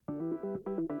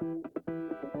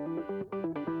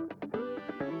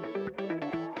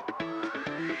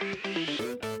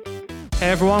Hey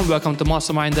everyone, welcome to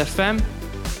Mastermind FM.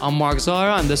 I'm Mark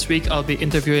Zara, and this week I'll be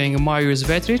interviewing Marius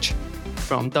Vetric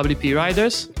from WP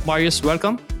Riders. Marius,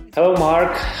 welcome. Hello,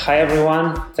 Mark. Hi,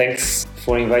 everyone. Thanks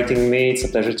for inviting me. It's a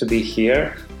pleasure to be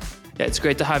here. Yeah, it's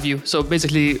great to have you. So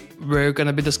basically, we're going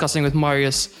to be discussing with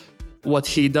Marius what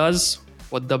he does,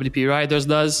 what WP Riders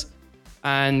does,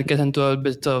 and get into a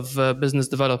bit of business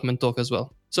development talk as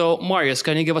well. So Marius,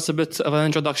 can you give us a bit of an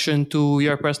introduction to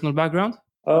your personal background?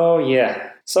 Oh, yeah.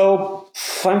 So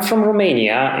I'm from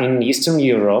Romania in Eastern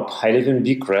Europe. I live in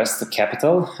Bucharest, the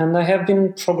capital, and I have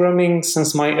been programming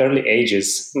since my early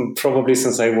ages, probably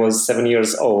since I was 7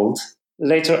 years old.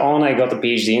 Later on, I got a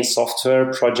PhD in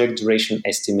software project duration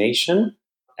estimation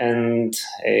and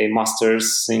a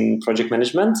master's in project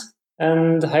management.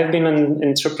 And I've been an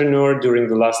entrepreneur during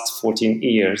the last 14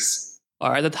 years.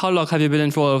 All right, and how long have you been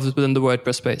involved within the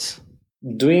WordPress space?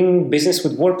 Doing business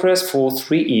with WordPress for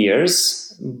 3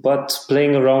 years, but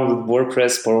playing around with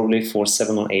WordPress probably for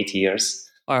 7 or 8 years.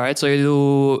 All right, so you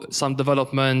do some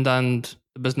development and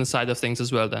the business side of things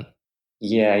as well then?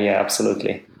 Yeah,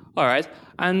 absolutely. All right.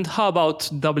 And how about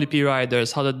WP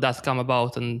Riders? How did that come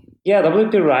about? Yeah,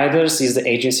 WP Riders is the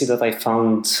agency that I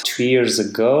found 2 years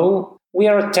ago. We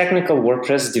are a technical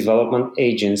WordPress development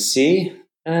agency,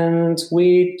 and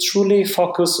we truly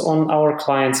focus on our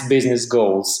clients' business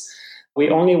goals. We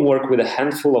only work with a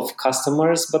handful of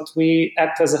customers, but we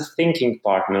act as a thinking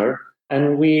partner,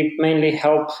 and we mainly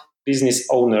help business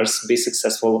owners be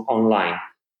successful online.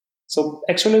 So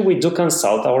actually, we do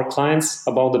consult our clients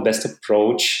about the best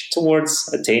approach towards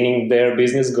attaining their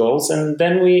business goals, and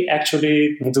then we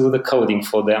actually do the coding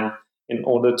for them in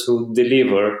order to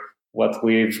deliver what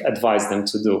we've advised them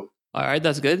to do. All right,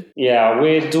 that's good. Yeah,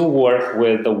 we do work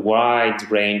with a wide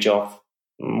range of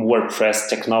WordPress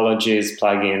technologies,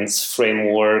 plugins,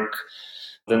 framework,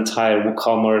 the entire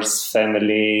WooCommerce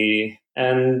family,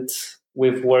 and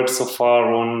we've worked so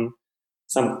far on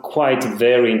some quite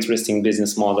very interesting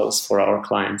business models for our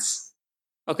clients.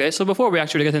 Okay, so before we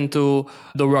actually get into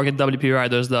the work that WP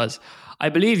Riders does, I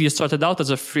believe you started out as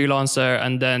a freelancer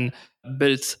and then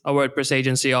built a WordPress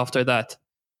agency after that.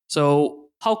 So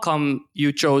how come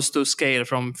you chose to scale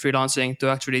from freelancing to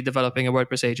actually developing a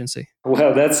WordPress agency?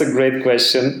 Well, that's a great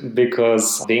question,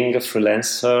 because being a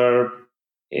freelancer,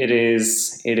 it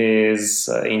is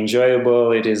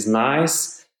enjoyable, it is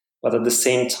nice, but at the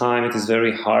same time, it is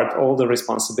very hard. All the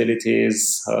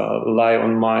responsibilities lie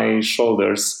on my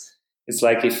shoulders. It's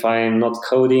like if I'm not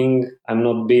coding, I'm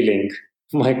not billing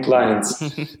my clients.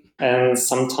 And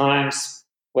sometimes,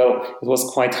 well, it was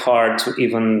quite hard to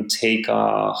even take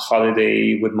a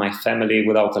holiday with my family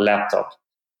without a laptop.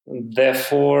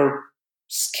 Therefore,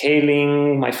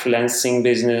 scaling my freelancing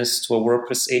business to a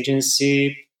WordPress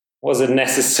agency was a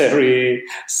necessary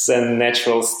and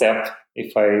natural step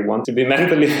if I want to be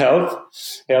mentally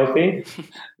healthy.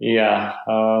 Yeah,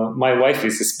 my wife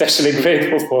is especially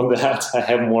grateful for that. I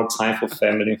have more time for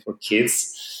family, for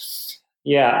kids.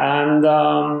 Yeah,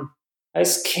 and I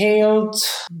scaled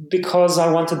because I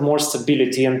wanted more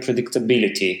stability and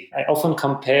predictability. I often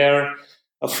compare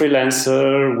a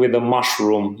freelancer with a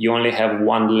mushroom. You only have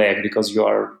one leg because you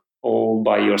are all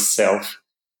by yourself.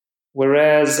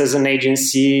 Whereas as an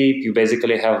agency, you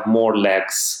basically have more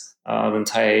legs. The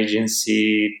entire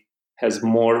agency has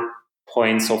more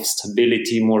points of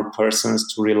stability, more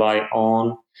persons to rely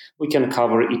on. We can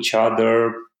cover each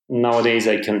other. Nowadays,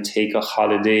 I can take a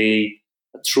holiday,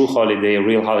 a true holiday, a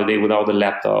real holiday without a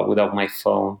laptop, without my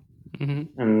phone.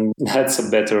 Mm-hmm. And that's a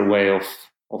better way of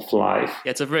life.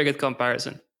 Yeah, it's a very good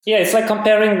comparison. Yeah, it's like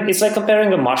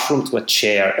comparing a mushroom to a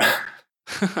chair.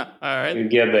 All right. You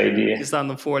get the idea. You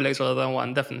stand on 4 legs rather than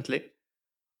one, definitely.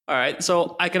 All right.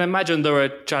 So I can imagine there were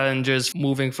challenges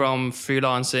moving from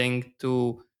freelancing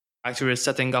to actually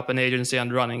setting up an agency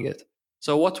and running it.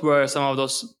 So what were some of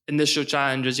those initial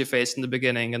challenges you faced in the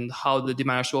beginning, and how did you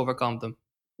manage to overcome them?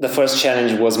 The first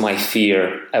challenge was my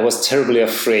fear. I was terribly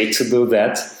afraid to do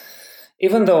that.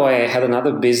 Even though I had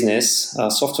another business,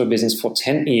 a software business for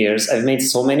 10 years, I've made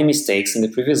so many mistakes in the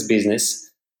previous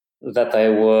business that I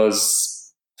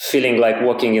was feeling like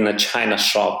walking in a china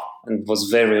shop and was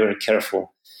very, very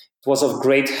careful. It was of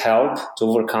great help to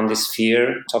overcome this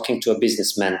fear, talking to a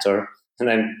business mentor, and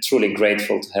I'm truly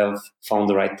grateful to have found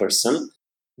the right person.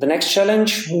 The next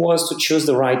challenge was to choose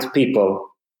the right people.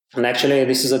 And actually,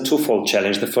 this is a twofold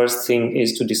challenge. The first thing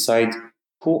is to decide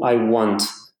who I want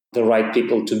the right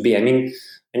people to be. I mean,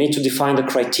 I need to define the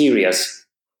criteria.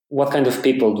 What kind of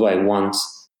people do I want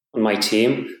on my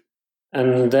team?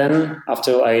 And then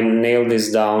after I nail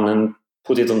this down and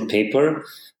put it on paper,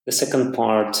 the second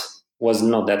part was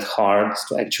not that hard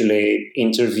to actually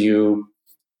interview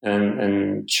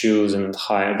and choose and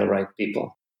hire the right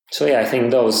people. So yeah, I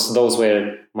think those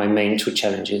were my main two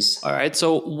challenges. All right.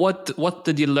 So what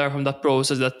did you learn from that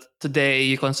process that today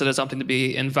you consider something to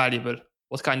be invaluable?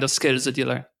 What kind of skills did you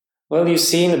learn? Well, you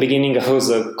see, in the beginning, I was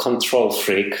a control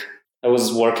freak. I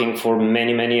was working for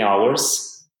many, many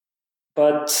hours.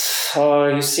 But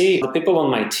you see, the people on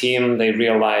my team, they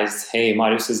realized, hey,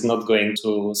 Marius is not going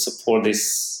to support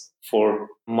this for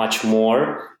much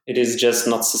more. It is just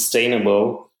not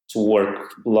sustainable to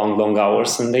work long, long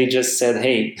hours. And they just said,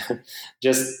 hey,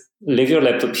 just leave your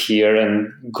laptop here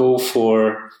and go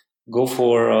for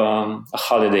a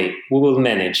holiday. We will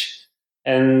manage.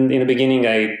 And in the beginning,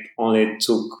 I only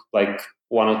took like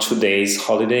 1 or 2 days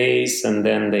holidays, and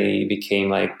then they became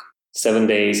like 7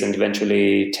 days and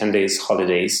eventually 10 days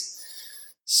holidays.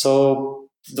 So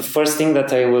the first thing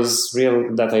that I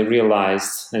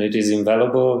realized, and it is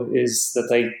invaluable, is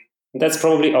that's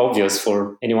probably obvious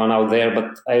for anyone out there,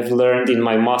 but I've learned in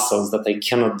my muscles that I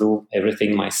cannot do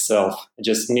everything myself. I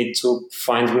just need to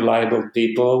find reliable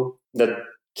people that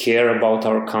care about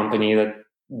our company, that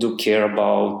do care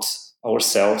about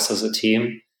ourselves as a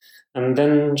team, and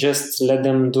then just let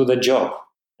them do the job.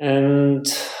 And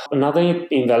another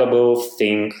invaluable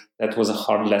thing that was a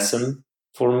hard lesson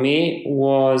for me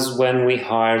was when we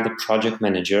hired the project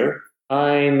manager.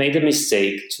 I made a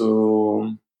mistake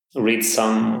to read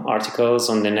some articles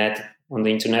on the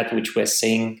internet, which were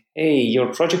saying, hey,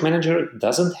 your project manager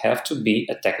doesn't have to be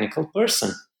a technical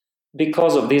person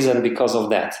because of this and because of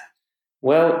that.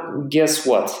 Well, guess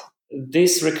what?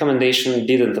 This recommendation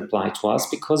didn't apply to us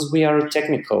because we are a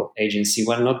technical agency.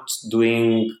 We're not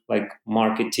doing like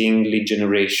marketing, lead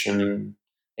generation,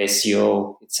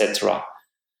 SEO, etc.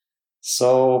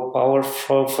 So our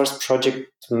first project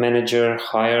manager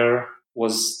hire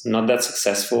was not that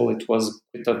successful. It was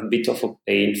a bit of a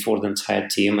pain for the entire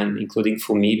team, and including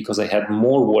for me, because I had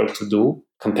more work to do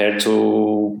compared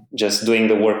to just doing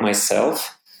the work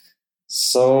myself.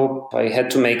 So I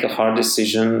had to make a hard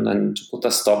decision and to put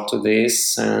a stop to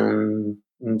this, and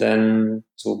then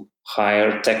to hire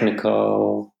a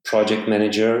technical project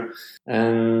manager.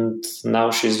 And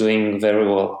now she's doing very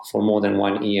well for more than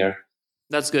 1 year.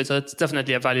 That's good. So that's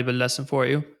definitely a valuable lesson for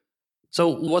you. So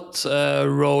what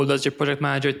role does your project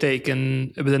manager take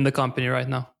within the company right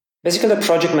now? Basically, the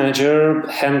project manager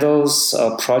handles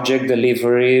project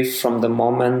delivery from the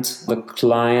moment the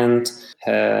client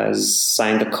has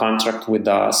signed a contract with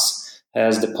us,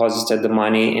 has deposited the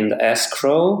money in the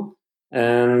escrow,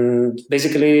 and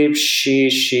basically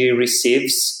she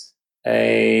receives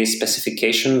a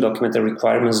specification document, a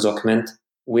requirements document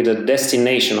with a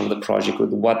destination of the project,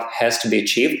 with what has to be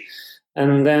achieved,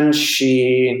 and then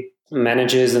she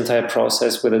manages the entire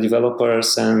process with the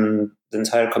developers and the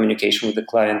entire communication with the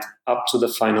client up to the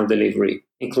final delivery,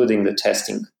 including the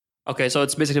testing. Okay, so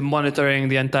it's basically monitoring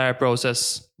the entire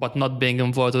process, but not being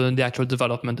involved in the actual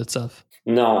development itself.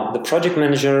 No, the project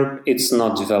manager, it's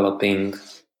not developing.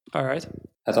 All right.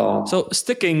 At all. So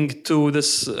sticking to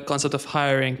this concept of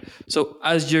hiring, so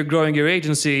as you're growing your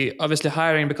agency, obviously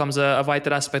hiring becomes a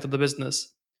vital aspect of the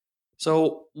business.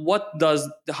 So what does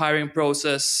the hiring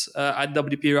process at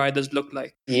WP Riders look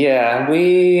like? Yeah,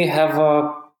 we have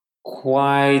a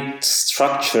quite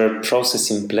structured process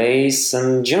in place,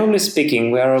 and generally speaking,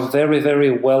 we are a very,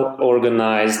 very well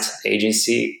organized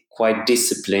agency, quite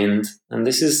disciplined, and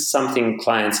this is something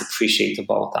clients appreciate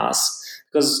about us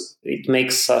because it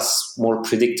makes us more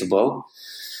predictable.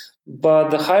 But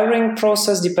the hiring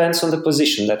process depends on the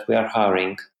position that we are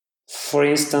hiring. For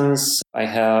instance, I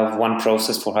have one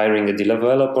process for hiring a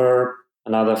developer,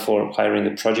 another for hiring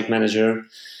a project manager,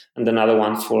 and another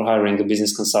one for hiring a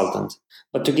business consultant.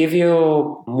 But to give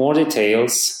you more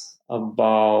details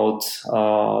about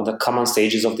the common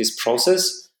stages of this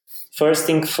process, first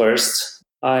thing first,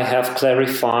 I have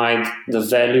clarified the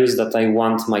values that I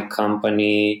want my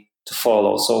company to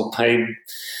follow. So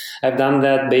I've done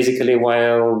that basically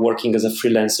while working as a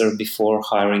freelancer before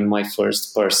hiring my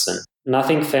first person.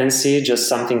 Nothing fancy, just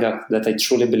something that I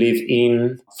truly believe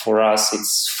in. For us,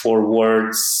 it's 4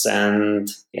 words and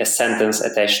a sentence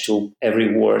attached to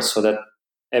every word so that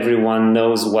everyone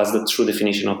knows what's the true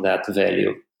definition of that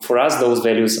value. For us, those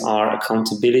values are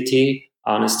accountability,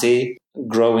 honesty,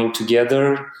 growing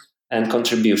together, and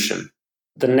contribution.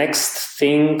 The next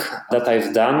thing that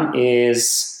I've done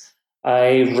is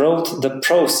I wrote the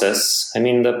process,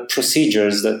 the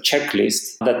procedures, the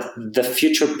checklist that the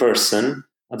future person,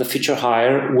 the future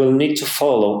hire will need to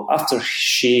follow after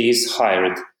she is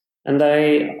hired. And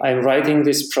I'm writing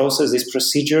this process, this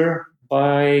procedure,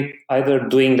 by either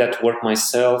doing that work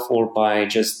myself or by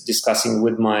just discussing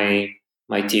with my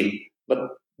team.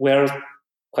 But we're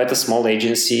quite a small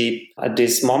agency at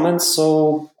this moment.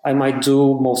 So I might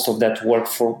do most of that work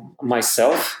for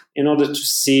myself in order to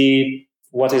see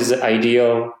what is the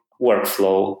ideal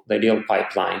workflow, the ideal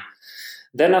pipeline.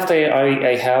 Then after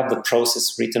I have the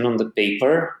process written on the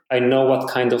paper, I know what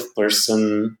kind of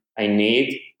person I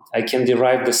need. I can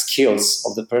derive the skills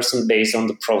of the person based on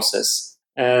the process.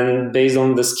 And based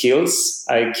on the skills,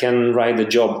 I can write a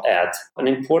job ad. An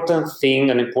important thing,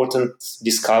 an important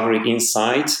discovery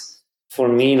insight for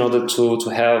me in order to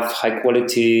have high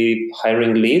quality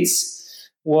hiring leads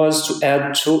was to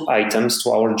add 2 items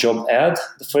to our job ad.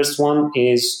 The first one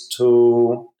is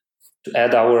to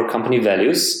add our company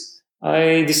values.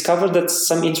 I discovered that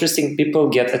some interesting people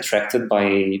get attracted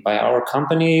by our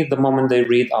company the moment they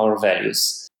read our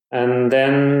values. And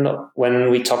then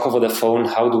when we talk over the phone,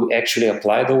 how do we actually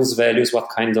apply those values? What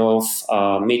kind of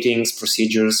meetings,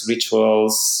 procedures,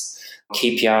 rituals,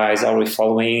 KPIs are we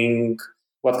following?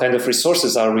 What kind of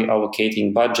resources are we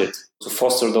allocating budget to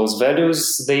foster those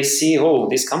values? They see, oh,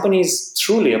 this company is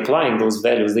truly applying those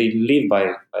values. They live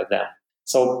by them.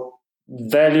 So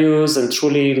values and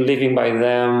truly living by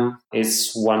them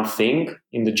is one thing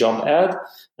in the job ad.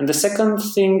 And the second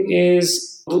thing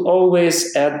is to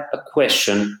always add a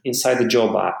question inside the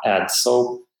job ad.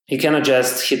 So you cannot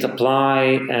just hit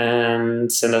apply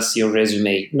and send us your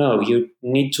resume. No, you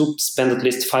need to spend at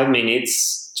least 5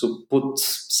 minutes to put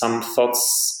some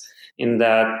thoughts in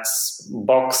that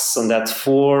box, on that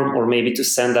form, or maybe to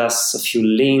send us a few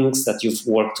links that you've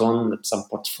worked on, some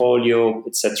portfolio,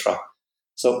 etc.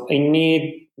 So I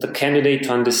need the candidate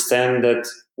to understand that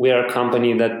we are a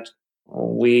company that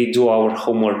we do our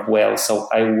homework well. So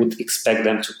I would expect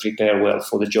them to prepare well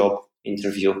for the job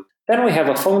interview. Then we have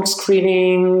a phone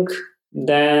screening.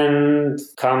 Then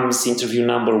comes interview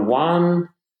number 1.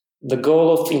 The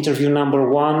goal of interview number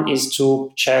 1 is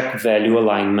to check value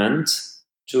alignment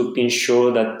to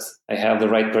ensure that I have the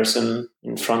right person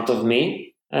in front of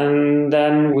me. And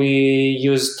then we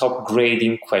use top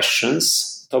grading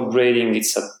questions. Top grading,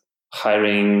 it's a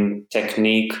hiring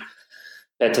technique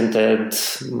patented,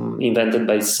 invented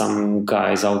by some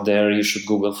guys out there. You should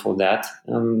Google for that.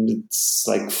 It's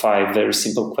like 5 very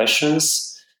simple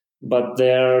questions, but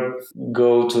they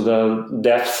go to the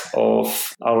depth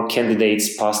of our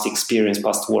candidates' past experience,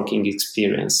 past working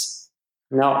experience.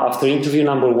 Now, after interview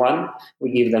number 1,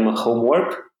 we give them a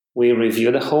homework. We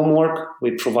review the homework.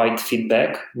 We provide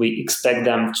feedback. We expect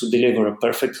them to deliver a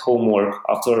perfect homework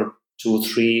after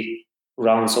 2-3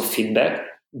 rounds of feedback.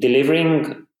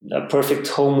 Delivering a perfect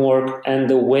homework and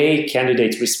the way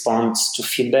candidate responds to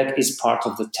feedback is part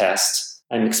of the test.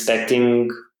 I'm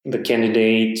expecting the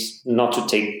candidate not to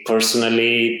take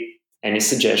personally any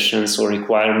suggestions or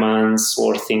requirements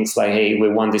or things like, hey, we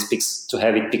want this to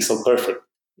have it pixel perfect.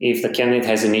 If the candidate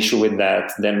has an issue with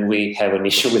that, then we have an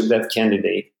issue with that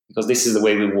candidate, because this is the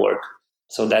way we work.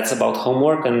 So that's about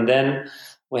homework. And then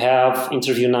we have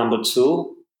interview number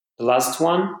 2, the last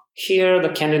one. Here, the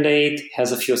candidate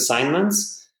has a few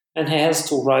assignments and he has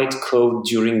to write code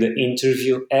during the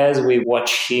interview as we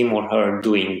watch him or her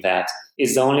doing that.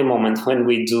 It's the only moment when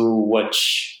we do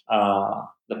watch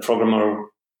the programmer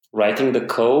writing the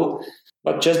code.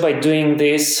 But just by doing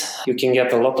this, you can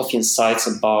get a lot of insights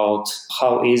about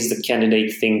how is the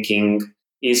candidate thinking.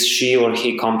 Is she or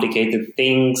he complicated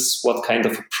things? What kind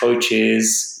of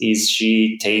approaches is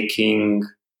she taking?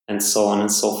 And so on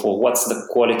and so forth. What's the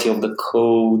quality of the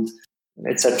code,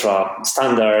 etc.,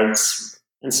 standards,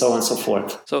 and so on and so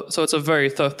forth. So it's a very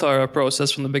thorough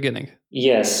process from the beginning.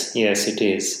 Yes, it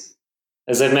is.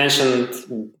 As I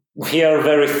mentioned, we are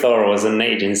very thorough as an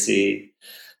agency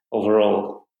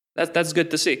overall. That's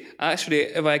good to see. Actually,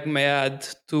 if I may add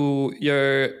to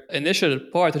your initial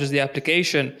part, which is the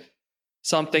application,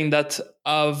 something that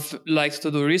I've liked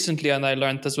to do recently, and I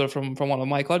learned as well from one of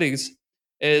my colleagues,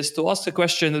 is to ask a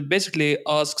question that basically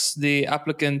asks the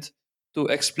applicant to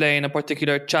explain a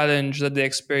particular challenge that they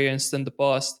experienced in the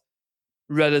past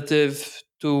relative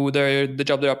to the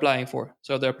job they're applying for.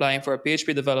 So they're applying for a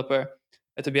PHP developer.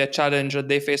 It would be a challenge that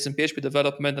they faced in PHP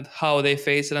development and how they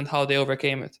faced it and how they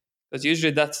overcame it. Because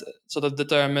usually that sort of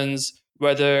determines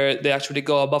whether they actually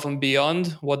go above and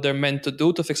beyond what they're meant to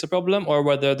do to fix a problem, or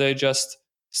whether they just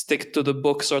stick to the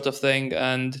book sort of thing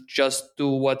and just do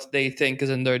what they think is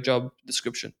in their job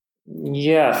description.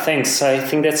 Yeah, thanks. I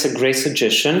think that's a great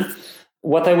suggestion.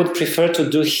 What I would prefer to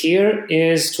do here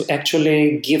is to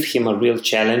actually give him a real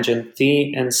challenge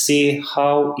and see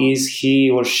how is he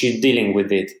or she dealing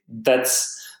with it.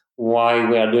 That's why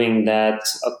we are doing that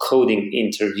coding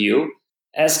interview.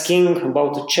 Asking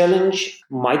about the challenge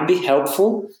might be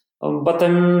helpful, but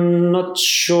I'm not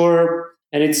sure,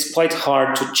 and it's quite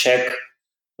hard to check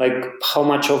like how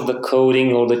much of the coding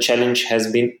or the challenge has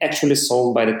been actually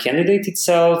solved by the candidate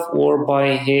itself or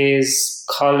by his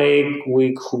colleague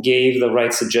who gave the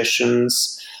right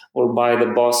suggestions or by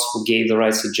the boss who gave the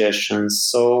right suggestions.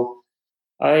 So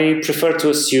I prefer to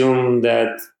assume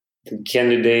that the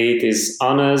candidate is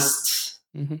honest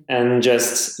and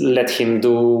just let him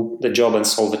do the job and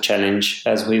solve the challenge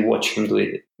as we watch him do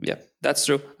it. Yeah, that's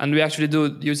true. And we actually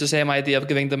do use the same idea of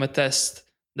giving them a test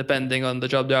depending on the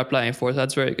job they're applying for. So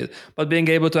that's very good. But being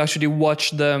able to actually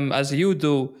watch them as you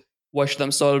do, watch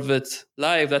them solve it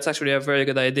live, that's actually a very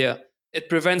good idea. It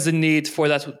prevents the need for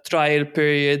that trial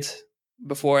period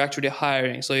before actually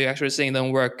hiring. So you're actually seeing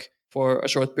them work for a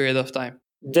short period of time.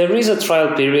 There is a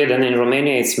trial period, and in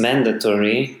Romania it's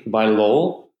mandatory by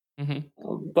law.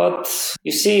 But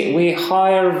you see, we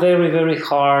hire very, very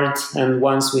hard. And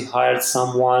once we hired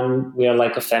someone, we are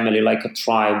like a family, like a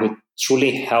tribe. We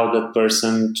truly help that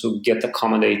person to get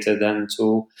accommodated and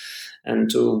to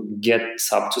get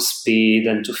up to speed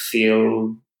and to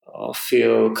feel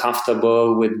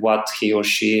comfortable with what he or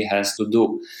she has to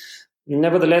do.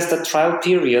 Nevertheless, the trial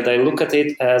period, I look at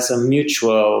it as a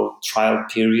mutual trial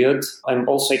period. I'm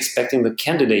also expecting the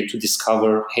candidate to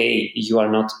discover, hey, you are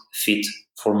not fit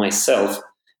for myself.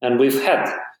 And we've had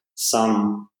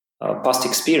some past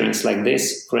experience like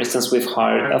this. For instance, we've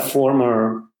hired a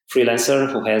former freelancer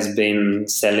who has been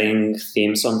selling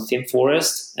themes on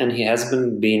ThemeForest, and he has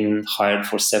been hired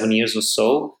for 7 years or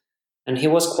so. And he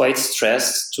was quite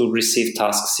stressed to receive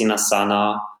tasks in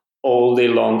Asana all day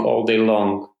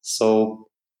long. So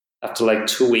after like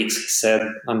 2 weeks, he said,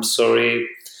 I'm sorry,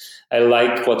 I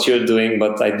like what you're doing,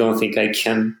 but I don't think I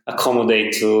can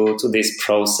accommodate to this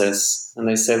process. And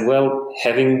I said, well,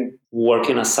 having work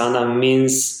in Asana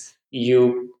means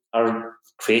you are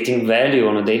creating value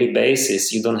on a daily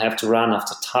basis. You don't have to run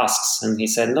after tasks. And he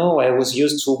said, no, I was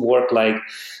used to work like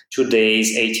 2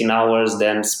 days, 18 hours,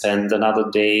 then spend another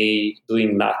day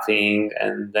doing nothing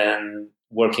and then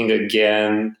working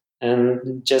again. And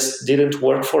it just didn't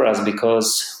work for us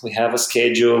because we have a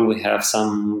schedule, we have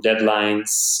some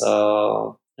deadlines,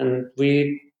 and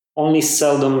we only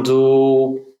seldom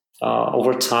do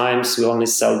overtimes. We only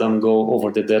seldom go over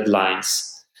the deadlines.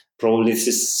 Probably this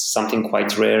is something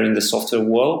quite rare in the software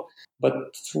world, but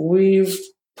we've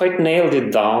quite nailed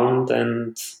it down.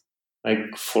 And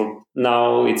like for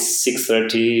now, it's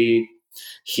 6:30.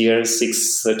 Here,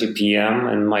 6:30 p.m.,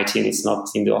 and my team is not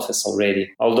in the office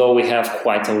already, although we have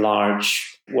quite a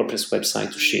large WordPress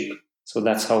website to ship. So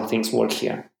that's how things work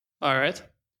here. All right.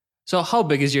 So how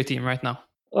big is your team right now?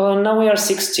 Now we are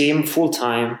 16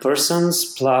 full-time persons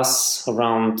plus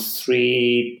around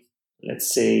 3,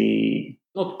 let's say,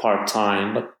 not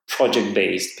part-time, but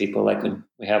project-based people. Like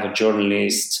we have a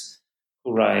journalist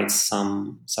who writes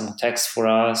some text for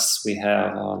us. We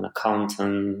have an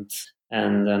accountant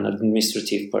and an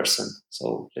administrative person.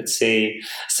 So let's say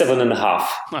 7.5.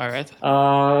 All right.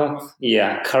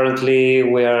 Currently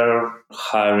we're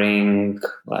hiring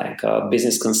like a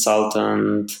business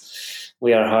consultant.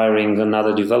 We are hiring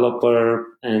another developer,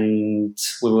 and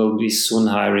we will be soon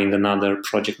hiring another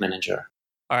project manager.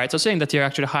 All right. So saying that you're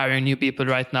actually hiring new people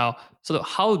right now. So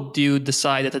how do you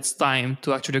decide that it's time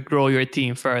to actually grow your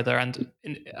team further, and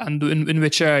in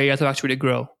which area to actually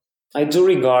grow? I do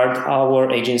regard our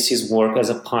agency's work as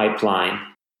a pipeline.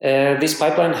 This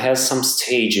pipeline has some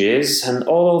stages, and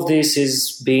all of this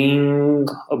is being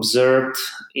observed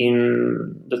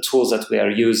in the tools that we are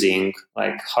using,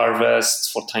 like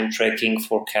Harvest for time tracking,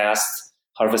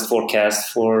 Harvest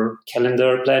Forecast for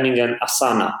calendar planning, and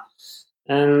Asana.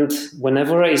 And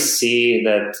whenever I see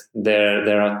that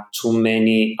there are too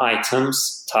many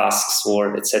items, tasks,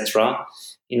 or etc.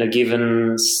 in a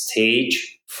given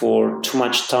stage for too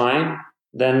much time,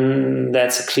 then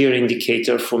that's a clear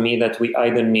indicator for me that we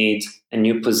either need a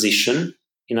new position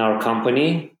in our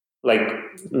company. Like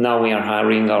now we are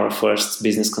hiring our first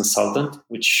business consultant,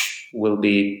 which will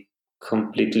be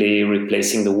completely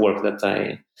replacing the work that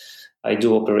I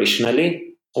do operationally.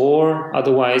 Or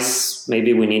otherwise,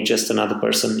 maybe we need just another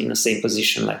person in the same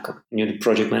position, like a new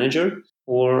project manager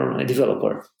or a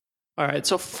developer. All right.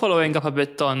 So following up a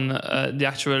bit on the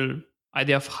actual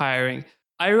idea of hiring,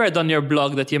 I read on your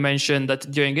blog that you mentioned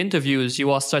that during interviews,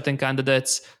 you asked certain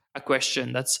candidates a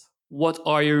question that's, what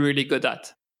are you really good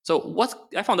at? So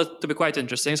I found that to be quite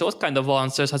interesting. So what kind of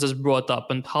answers has this brought up,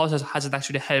 and how has it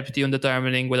actually helped you in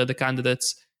determining whether the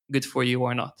candidate's good for you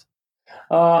or not?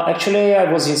 Actually,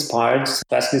 I was inspired to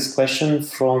ask this question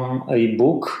from a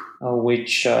book,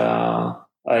 which I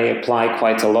apply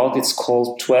quite a lot. It's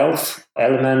called 12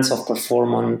 Elements of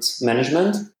Performance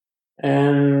Management.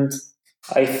 And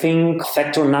I think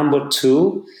factor number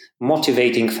 2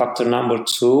 motivating factor number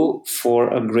 2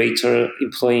 for a greater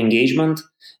employee engagement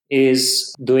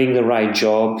is doing the right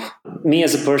job. Me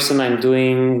as a person, I'm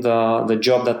doing the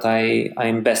job that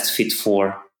I'm best fit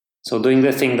for. So doing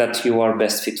the thing that you are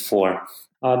best fit for.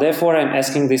 Therefore, I'm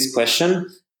asking this question,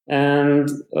 and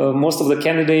most of the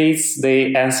candidates,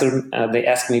 they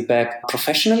ask me back,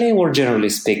 professionally or generally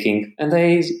speaking, and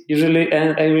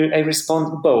I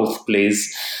respond both,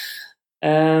 please.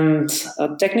 And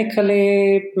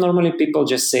technically, normally people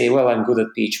just say, well, I'm good at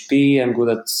PHP, I'm good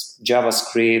at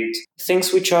JavaScript,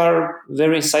 things which are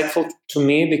very insightful to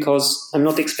me because I'm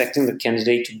not expecting the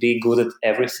candidate to be good at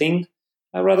everything.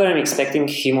 Rather, I'm expecting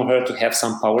him or her to have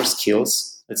some power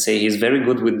skills. Let's say he's very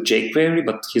good with jQuery,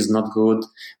 but he's not good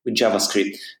with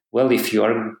JavaScript. Well, if you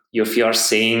are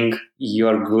saying you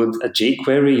are good at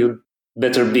jQuery, you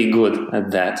better be good at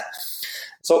that.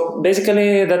 So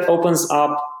basically, that opens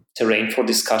up terrain for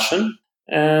discussion.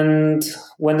 And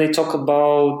when they talk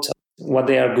about what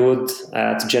they are good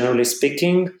at, generally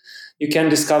speaking, you can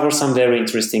discover some very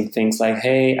interesting things like,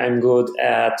 hey, I'm good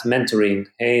at mentoring.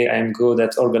 Hey, I'm good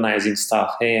at organizing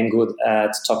stuff. Hey, I'm good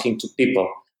at talking to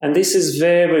people. And this is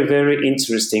very, very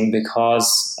interesting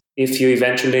because if you'll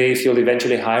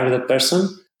eventually hire that person,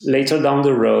 later down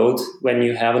the road, when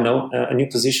you have a new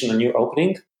position, a new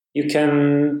opening, you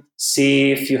can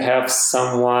see if you have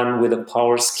someone with a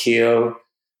power skill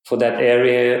for that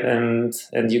area,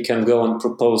 and you can go and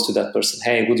propose to that person,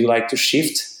 hey, would you like to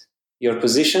shift your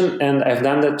position? And I've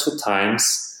done that 2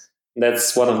 times.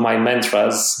 That's one of my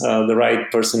mantras, the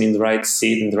right person in the right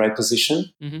seat, in the right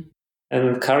position. Mm-hmm.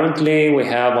 And currently we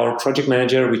have our project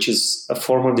manager, which is a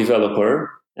former developer,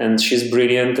 and she's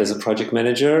brilliant as a project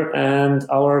manager. And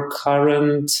our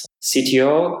current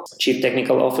CTO, Chief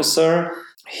Technical Officer,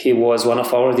 he was one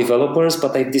of our developers,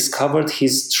 but I discovered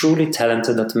he's truly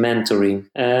talented at mentoring,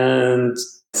 and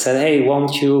said, hey,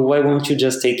 why won't you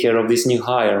just take care of this new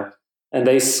hire? And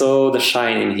I saw the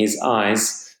shine in his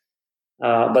eyes.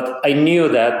 But I knew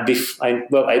that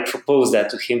I proposed that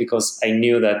to him because I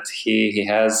knew that he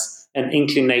has an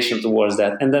inclination towards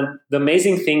that. And the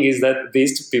amazing thing is that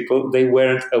these 2 people, they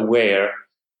weren't aware.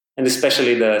 And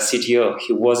especially the CTO,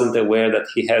 he wasn't aware that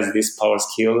he has this power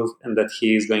skill and that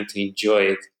he is going to enjoy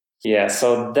it. Yeah,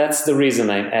 so that's the reason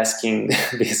I'm asking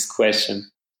this question.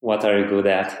 What are you good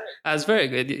at? That's very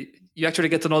good. You actually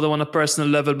get to know them on a personal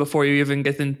level before you even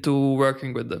get into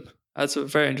working with them. That's a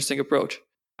very interesting approach.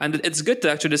 And it's good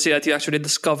to actually see that you actually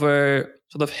discover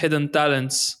sort of hidden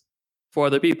talents for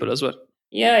other people as well.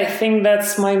 Yeah, I think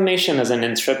that's my mission as an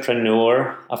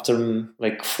entrepreneur. After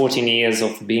like 14 years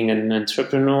of being an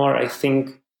entrepreneur, I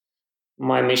think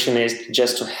my mission is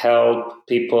just to help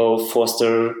people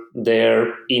foster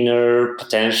their inner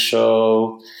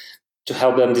potential, to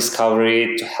help them discover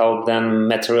it, to help them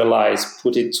materialize,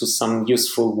 put it to some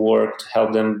useful work, to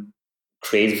help them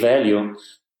create value.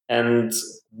 And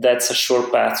that's a sure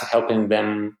path to helping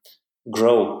them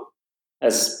grow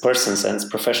as persons and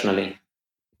professionally.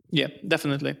 Yeah,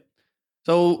 definitely.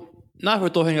 So now we're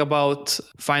talking about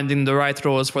finding the right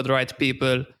roles for the right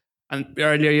people. And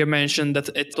earlier you mentioned that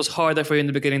it was harder for you in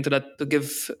the beginning to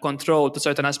give control to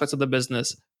certain aspects of the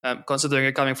business, considering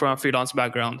you're coming from a freelance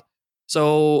background.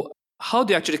 So how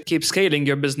do you actually keep scaling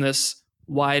your business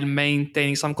while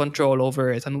maintaining some control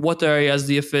over it? And what areas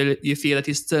do you feel that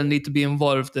you still need to be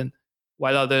involved in,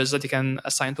 while others that you can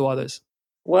assign to others?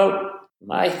 Well,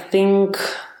 I think,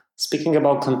 speaking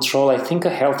about control, I think a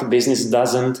healthy business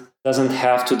doesn't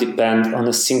have to depend on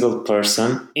a single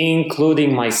person,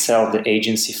 including myself, the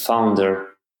agency founder.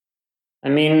 I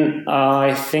mean,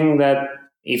 I think that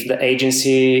if the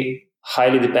agency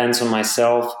highly depends on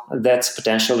myself, that's a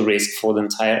potential risk for the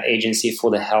entire agency,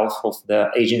 for the health of the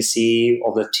agency,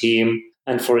 of the team,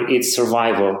 and for its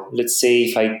survival. Let's say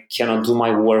if I cannot do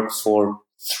my work for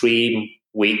 3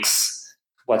 weeks,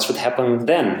 what should happen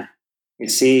then? You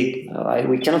see,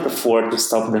 we cannot afford to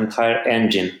stop the entire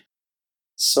engine.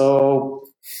 So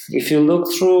if you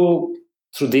look through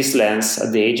this lens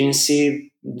at the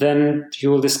agency, then you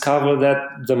will discover that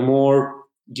the more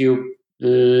you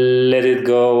let it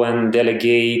go and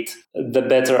delegate, the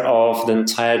better off the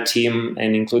entire team,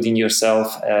 and including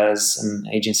yourself as an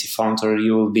agency founder,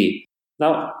 you will be.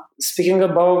 Now, speaking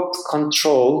about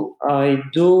control, I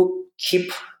do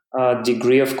keep a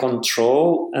degree of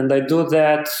control, and I do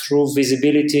that through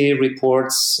visibility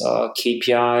reports,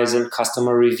 KPIs, and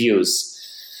customer reviews.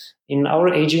 In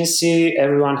our agency,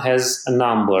 everyone has a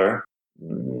number,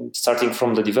 starting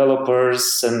from the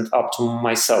developers and up to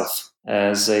myself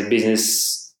as a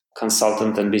business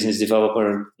consultant and business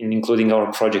developer, including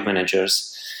our project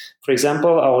managers. For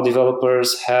example, our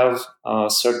developers have a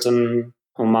certain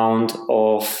amount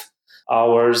of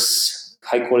hours,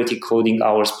 high quality coding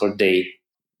hours per day.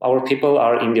 Our people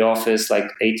are in the office like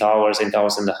 8 hours, 8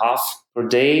 hours and a half per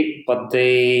day, but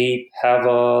they have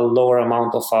a lower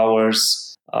amount of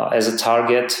hours as a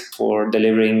target for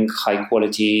delivering high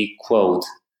quality code.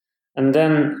 And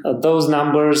then those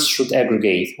numbers should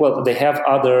aggregate. Well, they have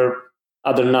other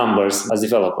numbers as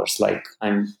developers, like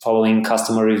I'm following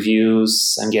customer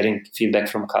reviews, I'm getting feedback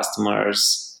from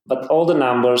customers, but all the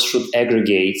numbers should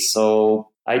aggregate. So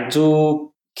I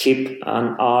do keep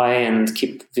an eye and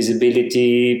keep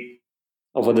visibility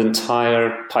over the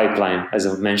entire pipeline, as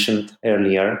I've mentioned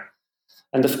earlier.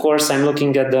 And of course, I'm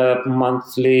looking at the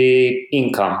monthly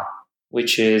income,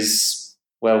 which is,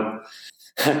 well,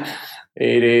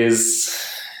 it is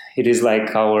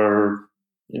like our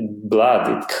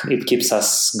blood. It keeps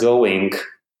us going.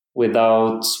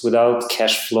 Without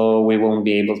cash flow, we won't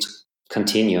be able to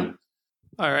continue.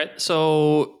 All right.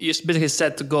 So you basically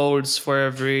set goals for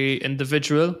every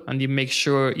individual, and you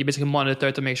basically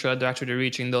monitor to make sure they're actually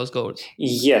reaching those goals.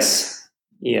 Yes.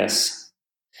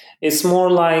 It's more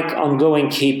like ongoing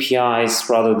KPIs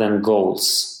rather than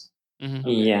goals. Mm-hmm.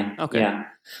 Yeah. Okay. Yeah.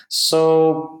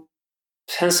 So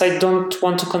hence, I don't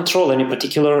want to control any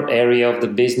particular area of the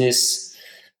business,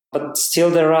 but still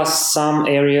there are some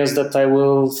areas that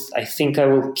I think I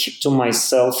will keep to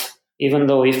myself, even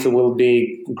though if it will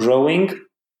be growing.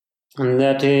 And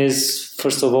that is,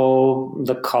 first of all,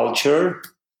 the culture,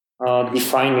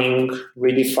 redefining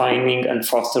and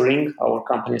fostering our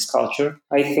company's culture.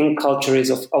 I think culture is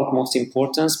of utmost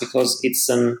importance because it's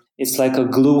like a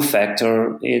glue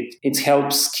factor. It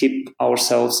helps keep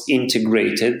ourselves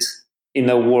integrated in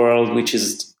a world which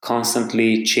is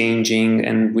constantly changing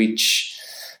and which,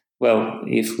 well,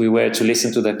 if we were to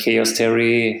listen to the chaos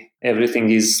theory,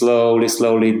 everything is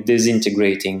slowly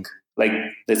disintegrating. Like,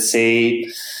 let's say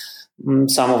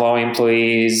some of our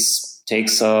employees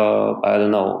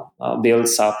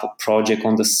builds up a project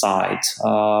on the side.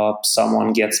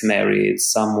 Someone gets married,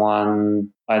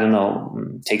 someone,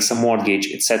 takes a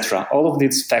mortgage, etc. All of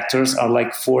these factors are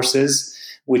like forces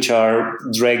which are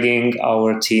dragging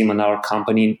our team and our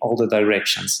company in all the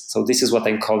directions. So this is what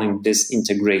I'm calling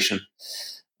disintegration.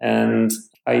 And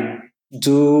I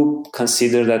do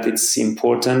consider that it's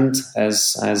important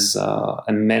as a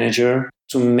manager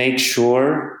to make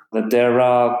sure that there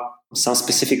are some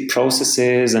specific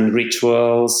processes and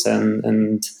rituals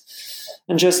and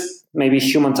just maybe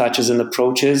human touches and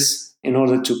approaches in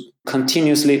order to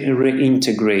continuously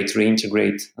reintegrate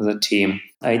the team.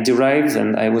 I derived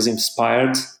and I was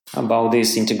inspired about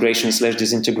this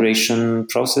integration/disintegration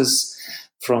process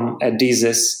from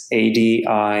Adizes,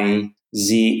 ADIZES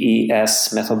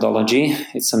methodology.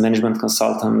 It's a management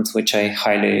consultant which I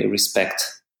highly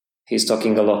respect. He's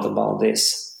talking a lot about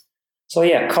this. So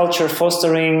yeah, culture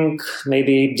fostering,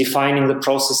 maybe defining the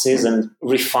processes and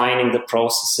refining the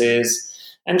processes,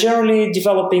 and generally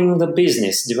developing the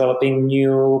business, developing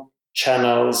new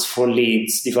channels for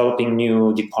leads, developing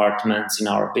new departments in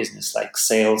our business, like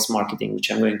sales, marketing, which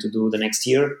I'm going to do the next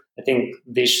year. I think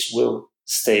this will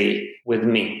stay with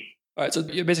me. All right. So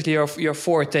you're basically your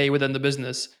forte within the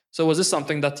business. So was this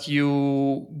something that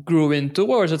you grew into,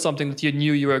 or is it something that you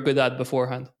knew you were good at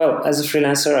beforehand? Well, as a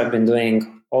freelancer, I've been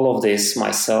doing all of this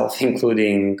myself,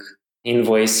 including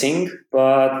invoicing,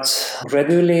 but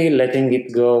gradually letting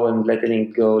it go,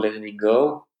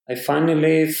 I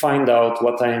finally find out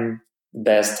what I'm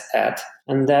best at.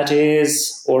 And that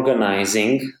is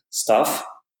organizing stuff.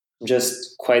 I'm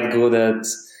just quite good at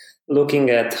looking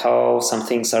at how some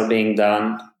things are being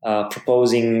done,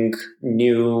 proposing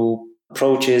new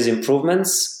approaches,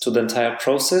 improvements to the entire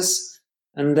process,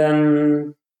 and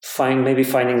then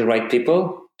finding the right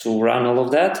people to run all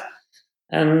of that.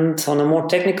 And on a more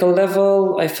technical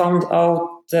level, I found out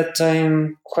that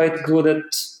I'm quite good at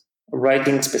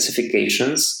writing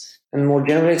specifications and, more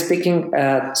generally speaking,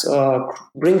 at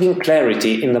bringing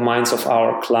clarity in the minds of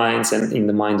our clients and in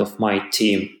the mind of my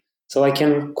team. So I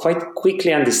can quite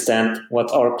quickly understand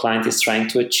what our client is trying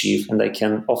to achieve, and I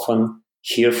can often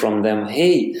hear from them,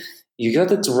 hey, you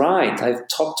got it right. I've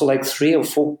talked to like 3 or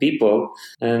 4 people,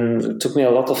 and it took me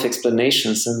a lot of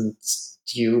explanations, and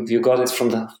you got it from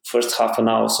the first half an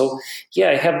hour. So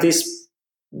yeah, I have this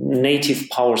native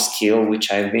power skill,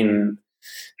 which I've been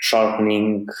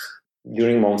sharpening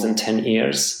during more than 10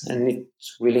 years, and it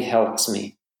really helps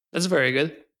me. That's very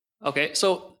good. Okay,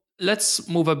 so let's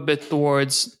move a bit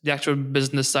towards the actual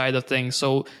business side of things.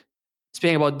 So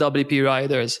speaking about WP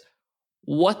Riders,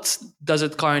 what does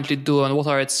it currently do, and what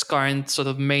are its current sort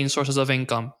of main sources of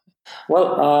income?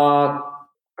 Well,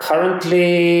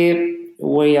 currently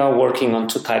we are working on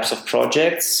 2 types of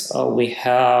projects. We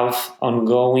have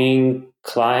ongoing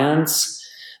clients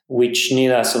which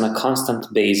need us on a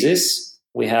constant basis.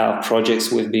 We have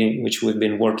projects which we've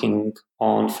been working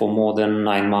on for more than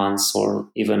 9 months or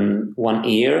even 1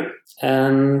 year.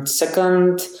 And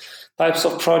second types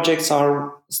of projects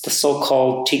are the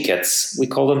so-called tickets. We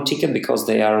call them ticket because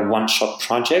they are one-shot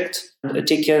project. A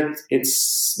ticket,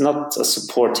 it's not a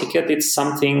support ticket. It's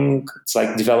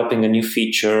like developing a new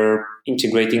feature,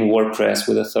 integrating WordPress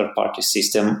with a third-party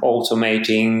system,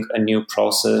 automating a new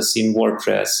process in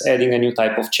WordPress, adding a new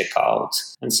type of checkout,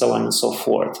 and so on and so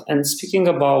forth. And speaking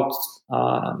about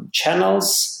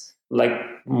channels, like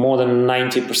more than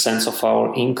 90% of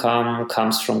our income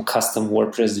comes from custom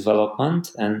WordPress development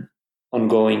and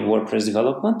ongoing WordPress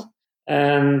development.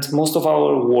 And most of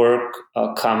our work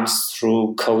comes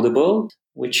through Codable,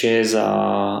 which is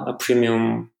a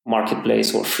premium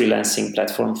marketplace or freelancing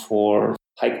platform for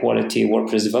high-quality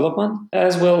WordPress development,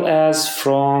 as well as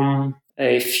from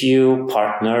a few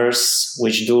partners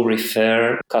which do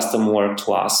refer custom work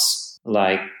to us,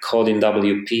 like Coding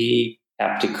WP,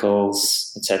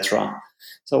 Apticals, etc.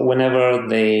 So whenever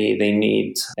they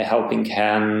need a helping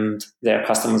hand, their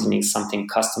customers need something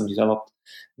custom developed,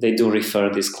 they do refer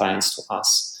these clients to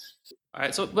us. All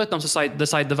right. So when it comes to the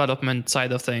site development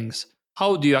side of things,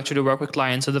 how do you actually work with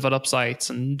clients to develop sites?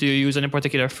 And do you use any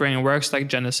particular frameworks like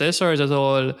Genesis, or is it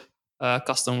all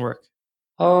custom work?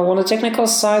 On the technical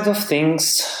side of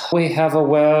things, we have a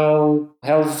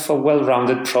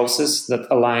well-rounded process that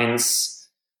aligns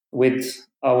with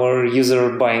our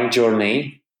user buying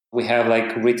journey. We have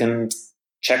like written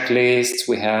checklists,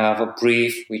 we have a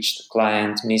brief which the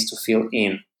client needs to fill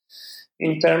in.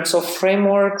 In terms of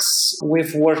frameworks,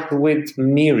 we've worked with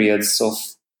myriads of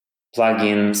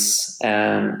plugins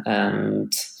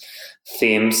and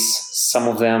themes, some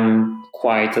of them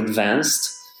quite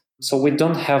advanced. So we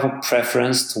don't have a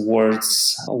preference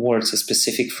towards a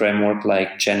specific framework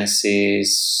like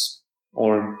Genesis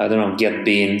or,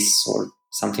 GetBeans or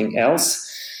something else.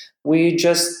 We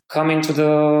just come into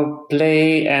the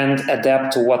play and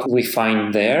adapt to what we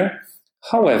find there.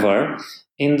 However,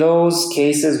 in those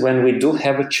cases when we do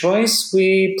have a choice,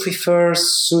 we prefer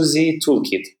SUSY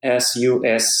Toolkit,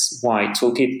 SUSY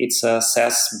Toolkit. It's a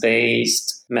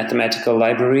SAS-based mathematical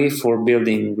library for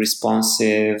building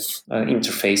responsive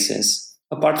interfaces.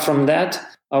 Apart from that,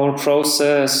 our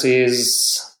process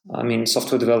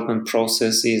software development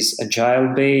process is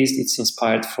agile-based. It's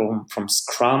inspired from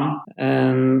Scrum,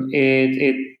 and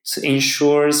it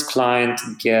ensures client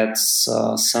gets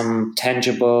some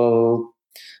tangible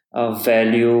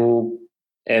value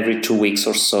every 2 weeks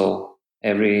or so,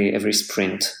 every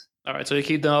sprint. All right, so you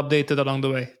keep them updated along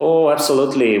the way. Oh,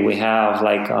 absolutely. We have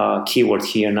like a keyword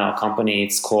here in our company.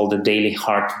 It's called the daily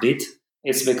heartbeat.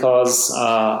 It's because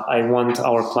I want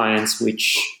our clients,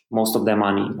 which most of them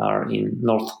are in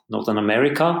Northern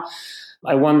America,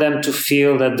 I want them to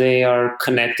feel that they are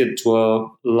connected to a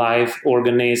live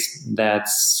organism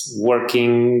that's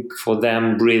working for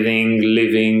them, breathing,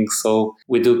 living. So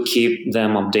we do keep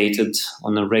them updated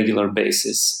on a regular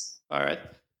basis. All right.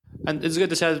 And it's good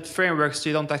to say that frameworks,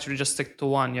 you don't actually just stick to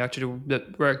one. You actually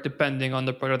work depending on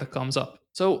the product that comes up.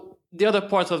 So the other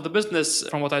part of the business,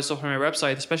 from what I saw from your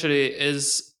website especially,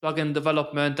 is plugin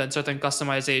development and certain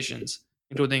customizations,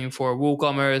 including for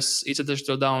WooCommerce, Easy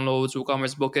Digital Downloads,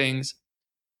 WooCommerce bookings.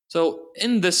 So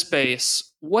in this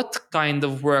space, what kind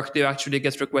of work do you actually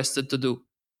get requested to do?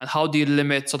 And how do you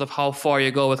limit sort of how far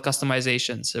you go with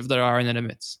customizations, if there are any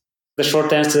limits? The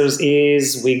short answer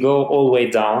is we go all the way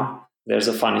down. There's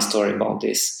a funny story about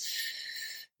this.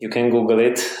 You can Google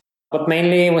it. But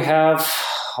mainly we have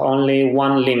only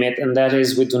one limit, and that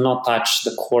is we do not touch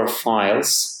the core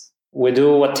files. We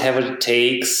do whatever it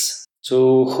takes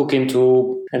to hook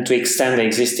into and to extend the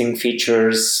existing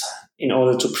features in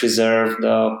order to preserve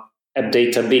the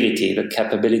updatability, the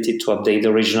capability to update the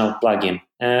original plugin.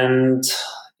 And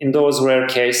in those rare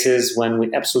cases when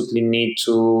we absolutely need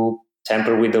to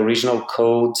tamper with the original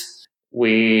code,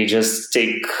 we just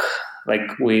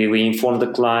we inform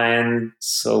the client,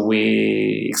 so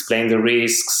we explain the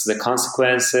risks, the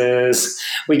consequences,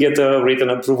 we get a written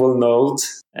approval note,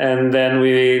 and then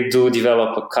we do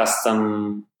develop a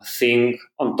custom thing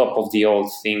on top of the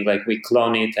old thing, like we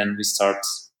clone it and we start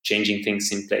changing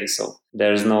things in place. So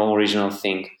there's no original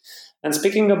thing. And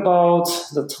speaking about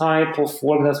the type of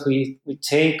work that we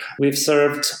take, we've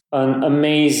served an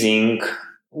amazing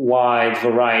wide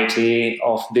variety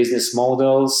of business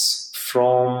models,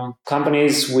 from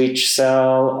companies which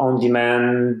sell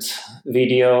on-demand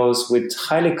videos with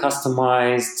highly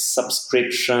customized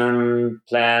subscription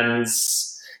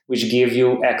plans, which give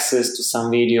you access to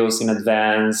some videos in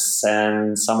advance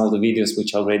and some of the videos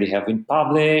which already have been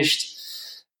published.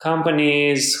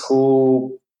 Companies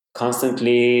who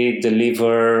constantly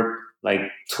deliver like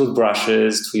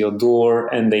toothbrushes to your door,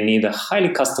 and they need a highly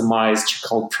customized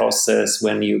checkout process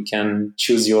when you can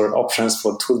choose your options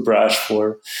for toothbrush,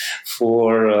 for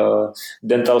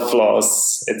dental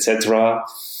floss, etc.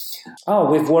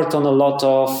 Oh, we've worked on a lot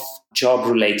of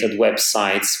job-related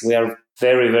websites. We are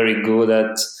very, very good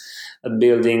at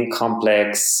building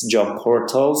complex job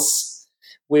portals.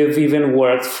 We've even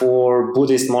worked for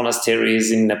Buddhist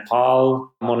monasteries in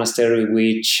Nepal, a monastery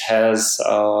which has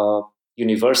a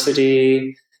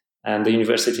university, and the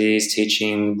university is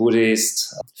teaching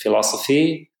Buddhist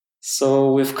philosophy.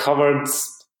 So we've covered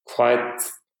quite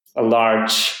a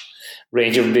large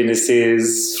range of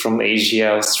businesses from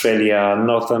Asia, Australia,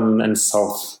 Northern and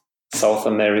South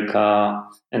America,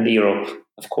 and Europe,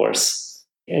 of course.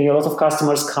 And a lot of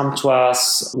customers come to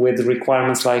us with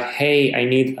requirements like, hey, I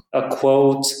need a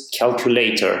quote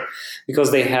calculator,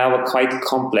 because they have a quite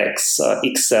complex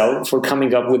Excel for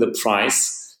coming up with a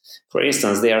price. For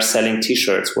instance, they are selling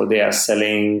t-shirts or they are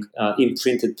selling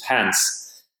imprinted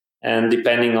pants. And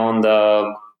depending on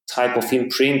the type of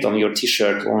imprint on your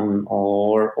t-shirt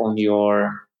or on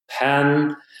your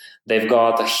pen, they've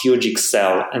got a huge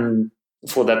Excel and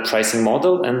for that pricing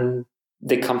model, and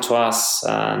they come to us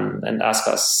and ask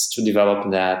us to develop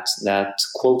that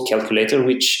quote calculator,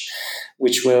 which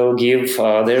will give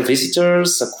their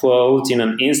visitors a quote in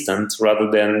an instant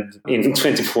rather than in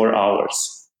 24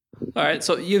 hours. All right,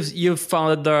 so you've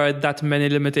found that there are that many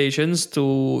limitations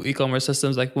to e-commerce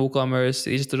systems like WooCommerce,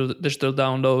 digital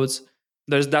downloads.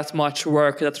 There's that much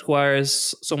work that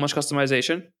requires so much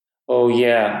customization. Oh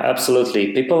yeah,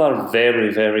 absolutely. People are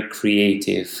very, very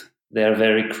creative. They are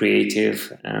very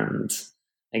creative, and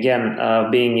again,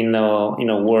 being in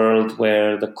a world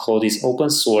where the code is open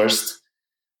sourced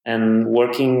and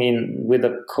working with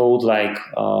a code like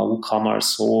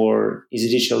WooCommerce or Easy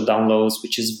Digital Downloads,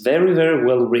 which is very, very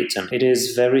well written. It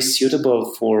is very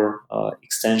suitable for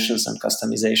extensions and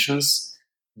customizations.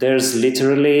 There's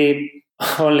literally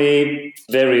only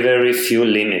very, very few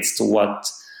limits to what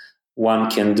one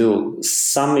can do.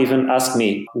 Some even ask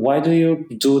me, why do you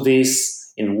do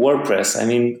this in WordPress? I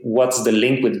mean, what's the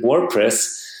link with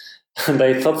WordPress? And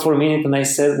I thought for a minute and I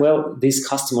said, well, these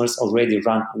customers already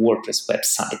run a WordPress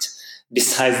website.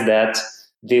 Besides that,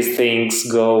 these things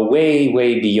go way,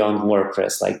 way beyond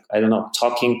WordPress. Like, I don't know,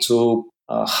 talking to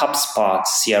HubSpot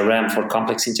CRM for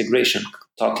complex integration,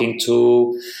 talking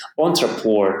to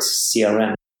Ontraport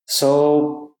CRM.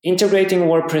 So integrating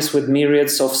WordPress with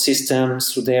myriads of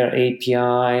systems through their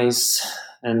APIs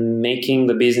and making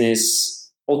the business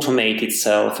automate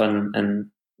itself and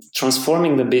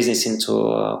transforming the business into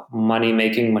a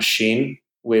money-making machine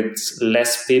with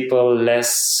less people,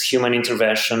 less human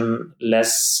intervention,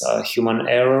 less human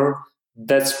error.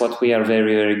 That's what we are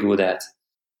very, very good at.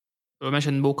 We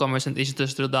mentioned WooCommerce and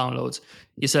digital downloads.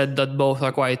 You said that both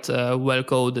are quite well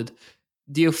coded.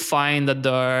 Do you find that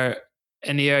there are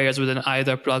any areas within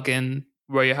either plugin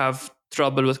where you have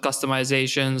trouble with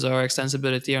customizations or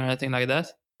extensibility or anything like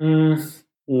that?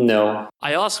 No.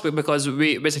 I ask because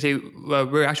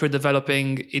we're actually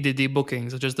developing EDD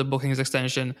bookings, which is the bookings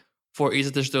extension for Easy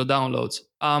Digital Downloads.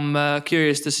 I'm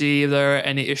curious to see if there are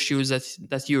any issues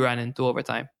that you ran into over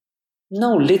time.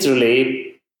 No,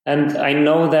 literally. And I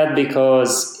know that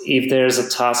because if there's a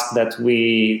task that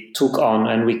we took on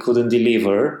and we couldn't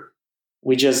deliver,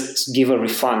 we just give a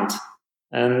refund.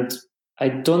 And I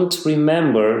don't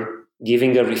remember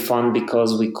giving a refund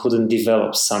because we couldn't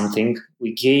develop something.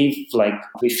 We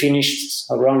finished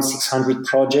around 600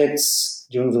 projects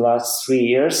during the last 3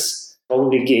 years.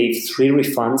 Only gave 3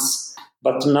 refunds,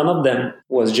 but none of them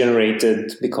was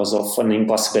generated because of an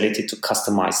impossibility to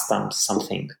customize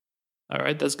something. All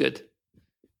right, that's good.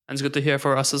 And it's good to hear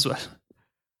for us as well.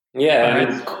 Yeah,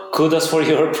 and kudos for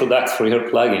your product, for your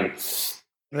plugin.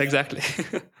 Exactly.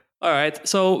 All right.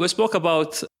 So we spoke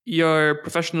about your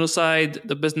professional side,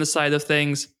 the business side of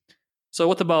things. So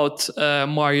what about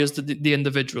Marius, the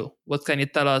individual? What can you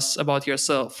tell us about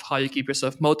yourself? How you keep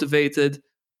yourself motivated?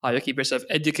 How you keep yourself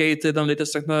educated on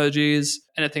latest technologies?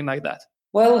 Anything like that?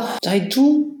 Well, I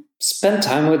do spend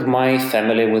time with my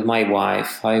family, with my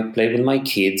wife. I play with my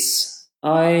kids.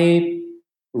 I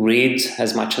read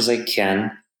as much as I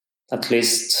can. At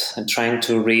least I'm trying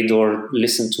to read or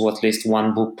listen to at least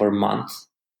 1 book per month,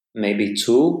 maybe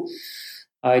 2.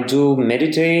 I do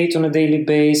meditate on a daily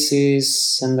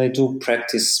basis, and I do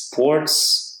practice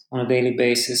sports on a daily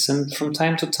basis. And from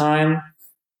time to time,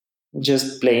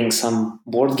 just playing some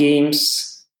board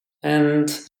games.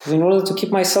 And in order to keep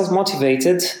myself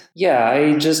motivated,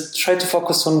 I just try to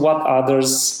focus on what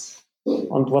others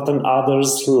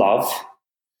love.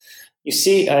 You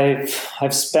see,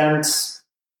 I've spent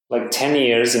like 10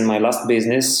 years in my last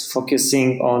business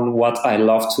focusing on what I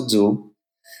love to do.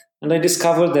 And I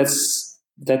discovered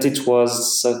that it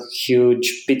was a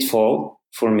huge pitfall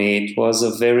for me. It was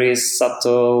a very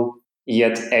subtle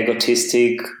yet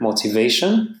egotistic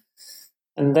motivation.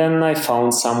 And then I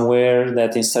found somewhere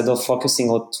that instead of focusing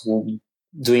on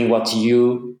doing what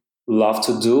you love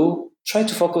to do, try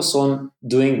to focus on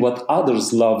doing what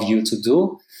others love you to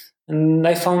do. And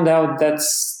I found out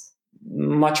that's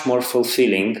much more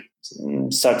fulfilling,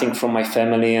 starting from my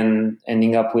family and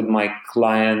ending up with my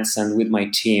clients and with my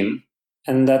team.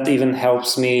 And that even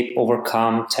helps me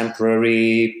overcome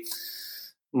temporary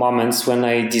moments when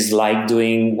I dislike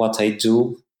doing what I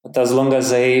do. But as long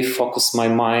as I focus my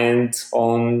mind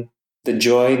on the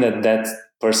joy that that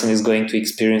person is going to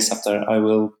experience after I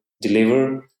will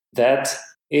deliver that,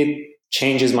 it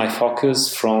changes my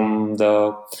focus from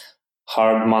the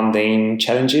hard, mundane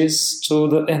challenges to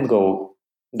the end goal.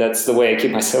 That's the way I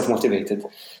keep myself motivated.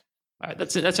 All right,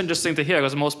 that's interesting to hear,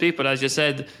 because most people, as you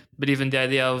said, believe in the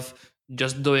idea of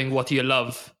just doing what you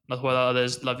love, not what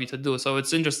others love you to do. So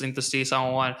it's interesting to see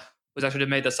someone who's actually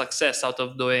made a success out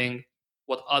of doing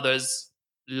what others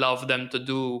love them to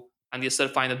do, and you still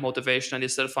find it motivation and you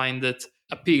still find it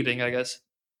appealing, I guess.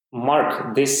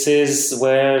 Mark, this is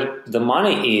where the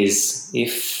money is.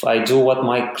 If I do what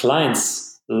my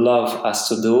clients love us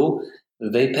to do,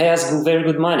 they pay us very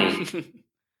good money.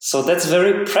 So that's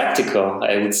very practical,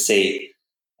 I would say.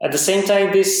 At the same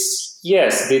time,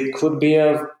 it could be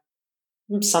a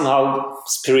somehow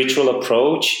spiritual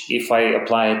approach if I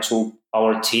apply it to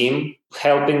our team,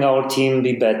 helping our team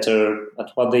be better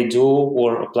at what they do,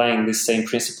 or applying the same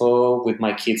principle with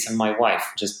my kids and my wife,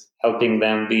 just helping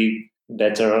them be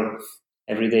better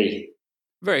every day.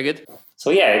 Very good.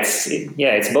 So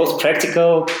it's both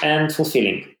practical and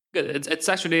fulfilling. Good. It's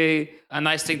actually a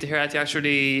nice thing to hear that you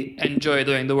actually enjoy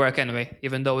doing the work anyway,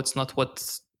 even though it's not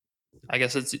I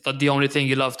guess it's not the only thing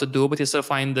you love to do, but you still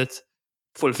find it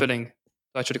fulfilling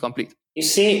to actually complete. You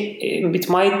see, it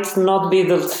might not be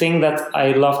the thing that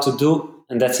I love to do,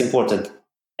 and that's important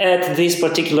at this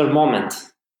particular moment,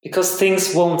 because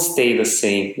things won't stay the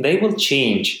same. They will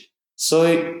change.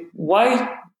 So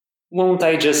why won't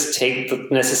I just take the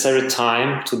necessary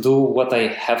time to do what I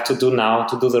have to do now,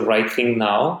 to do the right thing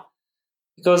now?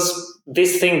 Because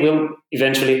this thing will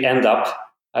eventually end up.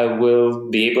 I will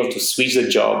be able to switch the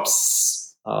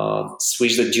jobs,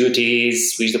 switch the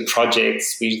duties, switch the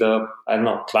projects, switch the,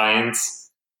 clients.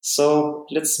 So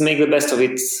let's make the best of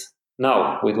it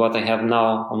now with what I have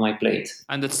now on my plate.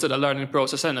 And it's still a learning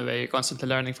process anyway. You're constantly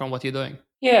learning from what you're doing.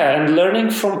 Yeah, and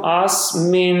learning from us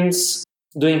means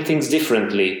doing things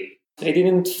differently. I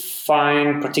didn't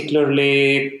find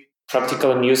particularly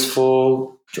practical and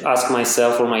useful to ask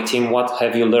myself or my team, what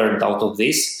have you learned out of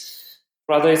this?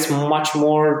 Rather, it's much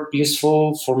more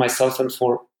useful for myself and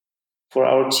for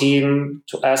our team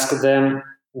to ask them,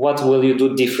 what will you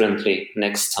do differently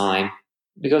next time?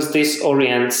 Because this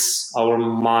orients our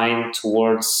mind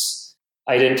towards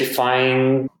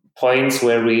identifying points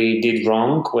where we did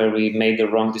wrong, where we made the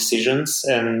wrong decisions,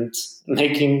 and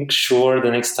making sure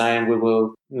the next time we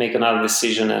will make another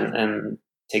decision and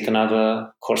take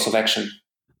another course of action.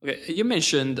 Okay, you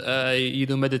mentioned you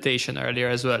do meditation earlier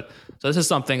as well. So this is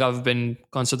something I've been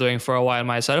considering for a while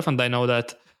myself, and I know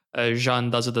that Jean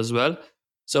does it as well.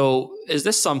 So is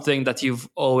this something that you've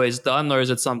always done, or is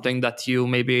it something that you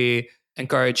maybe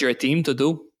encourage your team to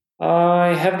do?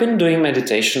 I have been doing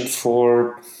meditation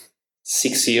for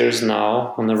 6 years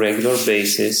now on a regular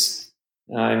basis.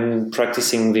 I'm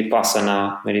practicing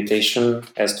Vipassana meditation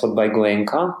as taught by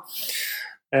Goenka.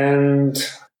 And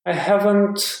I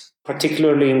haven't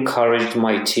particularly encouraged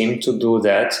my team to do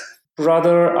that.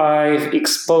 Rather, I've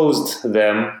exposed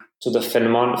them to the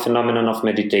phenomenon of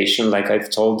meditation. Like, I've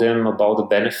told them about the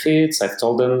benefits. I've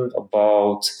told them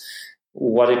about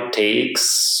what it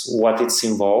takes, what it's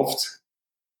involved.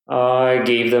 I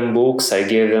gave them books. I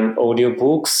gave them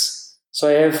audiobooks. So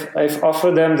I've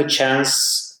offered them the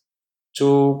chance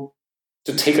to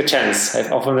take a chance.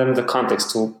 I've offered them the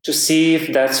context to see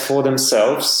if that's for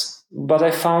themselves. But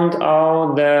I found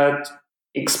out that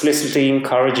explicitly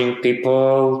encouraging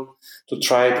people to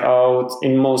try it out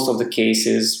in most of the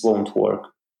cases won't work.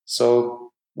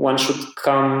 So one should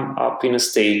come up in a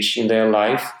stage in their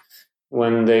life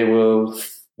when they will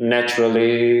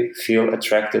naturally feel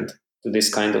attracted to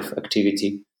this kind of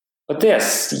activity. But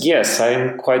yes,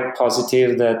 I'm quite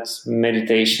positive that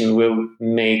meditation will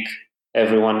make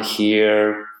everyone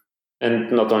here,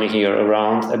 and not only here,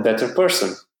 around, a better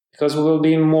person, because we will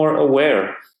be more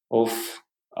aware of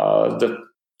the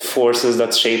forces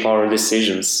that shape our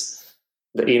decisions,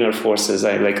 the inner forces,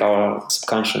 like our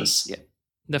subconscious. Yeah,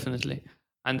 definitely.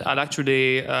 And I'll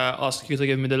actually ask you to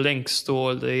give me the links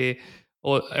to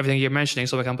everything you're mentioning,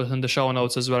 so I can put it in the show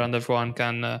notes as well, and everyone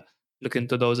can look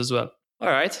into those as well. All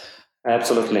right.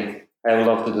 Absolutely. I would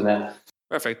love to do that.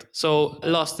 Perfect. So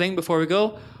last thing before we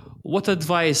go, what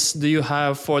advice do you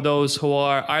have for those who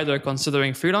are either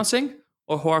considering freelancing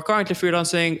or who are currently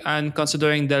freelancing and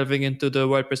considering delving into the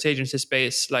WordPress agency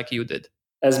space like you did?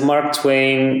 As Mark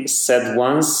Twain said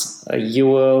once, you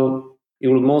will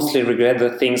mostly regret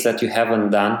the things that you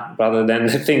haven't done rather than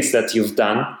the things that you've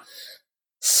done.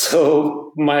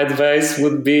 So my advice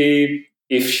would be,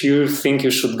 if you think you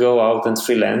should go out and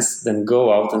freelance, then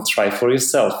go out and try for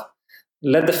yourself.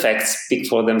 Let the facts speak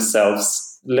for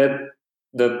themselves.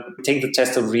 Take the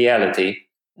test of reality.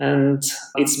 And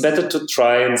it's better to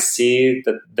try and see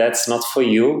that that's not for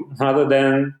you rather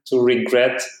than to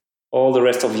regret all the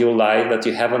rest of your life that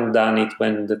you haven't done it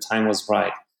when the time was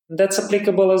right. That's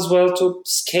applicable as well to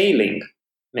scaling.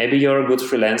 Maybe you're a good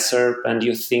freelancer and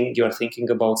you're thinking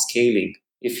about scaling.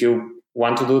 If you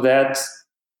want to do that,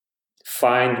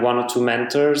 find 1 or 2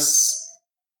 mentors,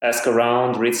 ask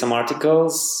around, read some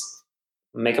articles,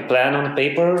 make a plan on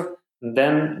paper,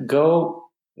 then go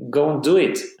and do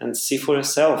it and see for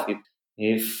yourself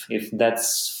if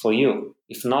that's for you.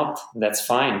 If not, that's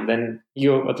fine. Then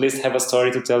you at least have a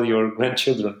story to tell your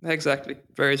grandchildren. Exactly.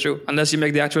 Very true. Unless you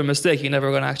make the actual mistake, you're never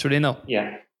going to actually know.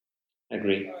 Yeah,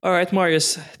 agree. All right,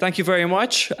 Marius, thank you very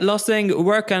much. Last thing,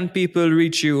 where can people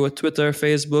reach you? Twitter,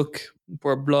 Facebook,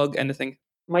 or blog, anything?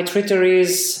 My Twitter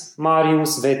is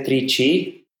Marius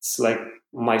Vetrici. It's like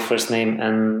my first name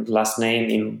and last name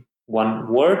in one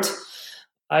word.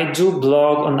 I do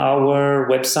blog on our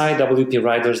website,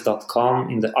 wpriders.com,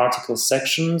 in the article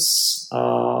sections.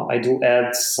 I do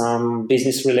add some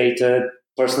business-related,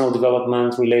 personal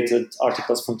development-related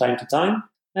articles from time to time.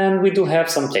 And we do have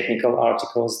some technical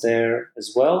articles there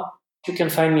as well. You can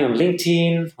find me on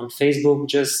LinkedIn, on Facebook.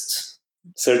 Just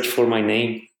search for my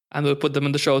name. And we'll put them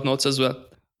in the show notes as well.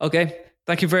 Okay.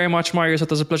 Thank you very much, Marius. It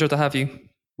was a pleasure to have you.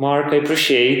 Mark, I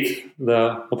appreciate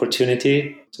the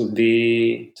opportunity to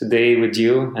be today with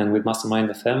you and with Mastermind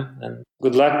FM. And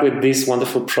good luck with this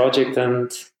wonderful project,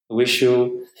 and I wish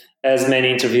you as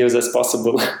many interviews as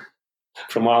possible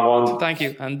from now on. Thank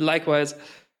you. And likewise,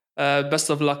 best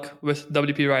of luck with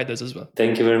WP Riders as well.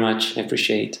 Thank you very much. I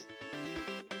appreciate it.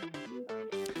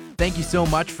 Thank you so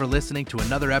much for listening to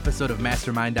another episode of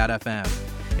Mastermind.fm.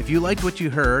 If you liked what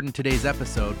you heard in today's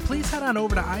episode, please head on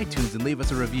over to iTunes and leave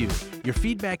us a review. Your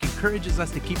feedback encourages us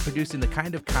to keep producing the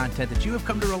kind of content that you have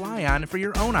come to rely on for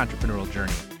your own entrepreneurial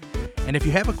journey. And if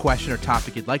you have a question or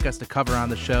topic you'd like us to cover on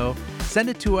the show, send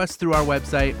it to us through our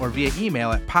website or via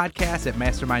email at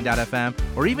podcast@mastermind.fm,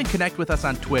 or even connect with us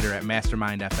on Twitter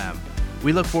 @mastermindfm.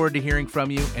 We look forward to hearing from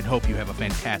you and hope you have a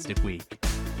fantastic week.